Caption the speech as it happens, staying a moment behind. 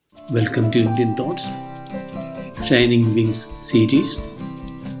Welcome to Indian Thoughts, Shining Wings series,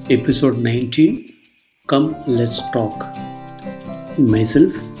 episode 19. Come, let's talk.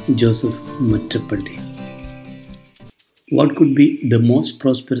 Myself, Joseph Mattapalli. What could be the most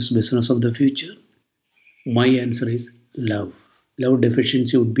prosperous business of the future? My answer is love. Love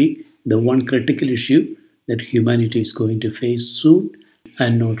deficiency would be the one critical issue that humanity is going to face soon,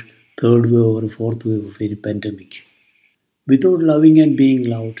 and not third wave or fourth wave of any pandemic. Without loving and being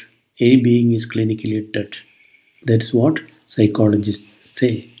loved, any being is clinically dead. That's what psychologists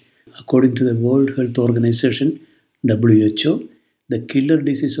say. According to the World Health Organization, WHO, the killer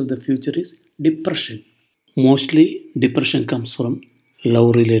disease of the future is depression. Mostly, depression comes from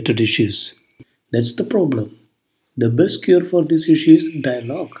love related issues. That's the problem. The best cure for this issue is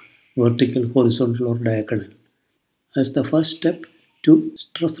dialogue, vertical, horizontal, or diagonal. As the first step to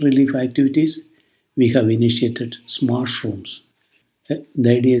stress relief activities, we have initiated smart rooms. The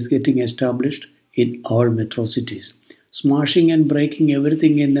idea is getting established in all metro cities. Smashing and breaking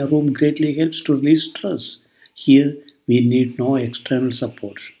everything in a room greatly helps to release stress. Here, we need no external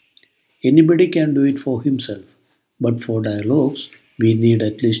support. Anybody can do it for himself, but for dialogues, we need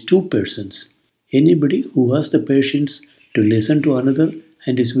at least two persons. Anybody who has the patience to listen to another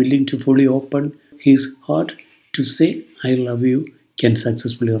and is willing to fully open his heart to say, I love you, can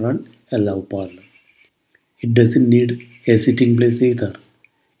successfully run a love parlor. It doesn't need a sitting place either.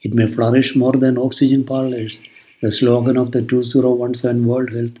 It may flourish more than oxygen parlors. The slogan of the 2017 World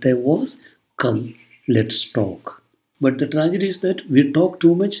Health Day was, Come, let's talk. But the tragedy is that we talk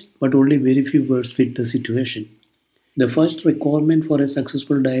too much, but only very few words fit the situation. The first requirement for a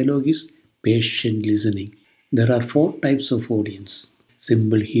successful dialogue is patient listening. There are four types of audience: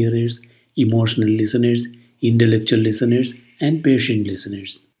 simple hearers, emotional listeners, intellectual listeners, and patient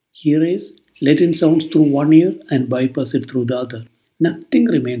listeners. Hearers let in sounds through one ear and bypass it through the other. Nothing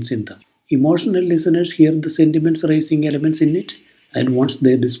remains in them. Emotional listeners hear the sentiments raising elements in it, and once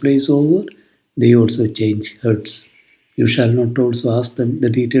their display is over, they also change hearts. You shall not also ask them the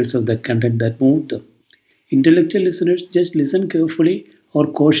details of the content that moved them. Intellectual listeners just listen carefully or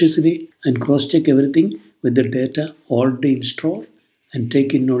cautiously and cross check everything with the data already in store and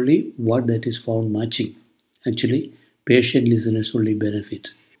take in only what that is found matching. Actually, patient listeners only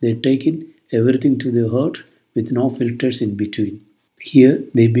benefit. They take in everything to their heart with no filters in between. Here,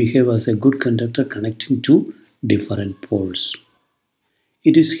 they behave as a good conductor connecting two different poles.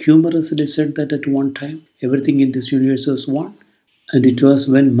 It is humorously said that at one time everything in this universe was one, and it was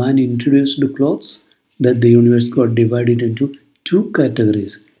when man introduced clothes that the universe got divided into two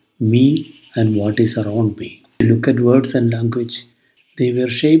categories: me and what is around me. Look at words and language. They were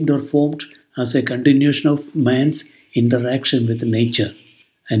shaped or formed as a continuation of man's interaction with nature,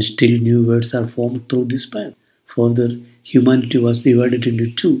 and still new words are formed through this path. Further, humanity was divided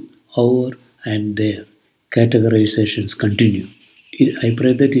into two, our and their. Categorizations continue. I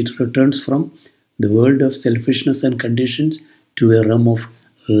pray that it returns from the world of selfishness and conditions to a realm of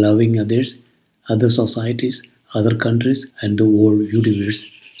loving others, other societies, other countries, and the whole universe,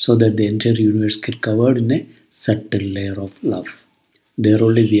 so that the entire universe get covered in a subtle layer of love. There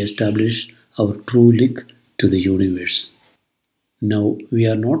only we establish our true link to the universe. Now, we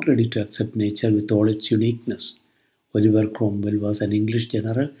are not ready to accept nature with all its uniqueness. Oliver Cromwell was an English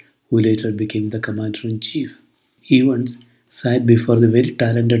general who later became the commander in chief. He once sat before the very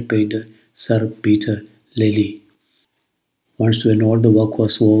talented painter Sir Peter Lely. Once, when all the work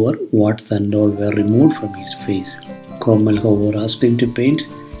was over, warts and all were removed from his face. Cromwell, however, asked him to paint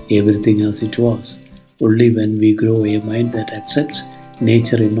everything as it was. Only when we grow a mind that accepts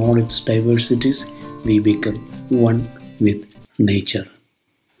nature in all its diversities, we become one with nature.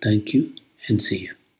 Thank you and see you.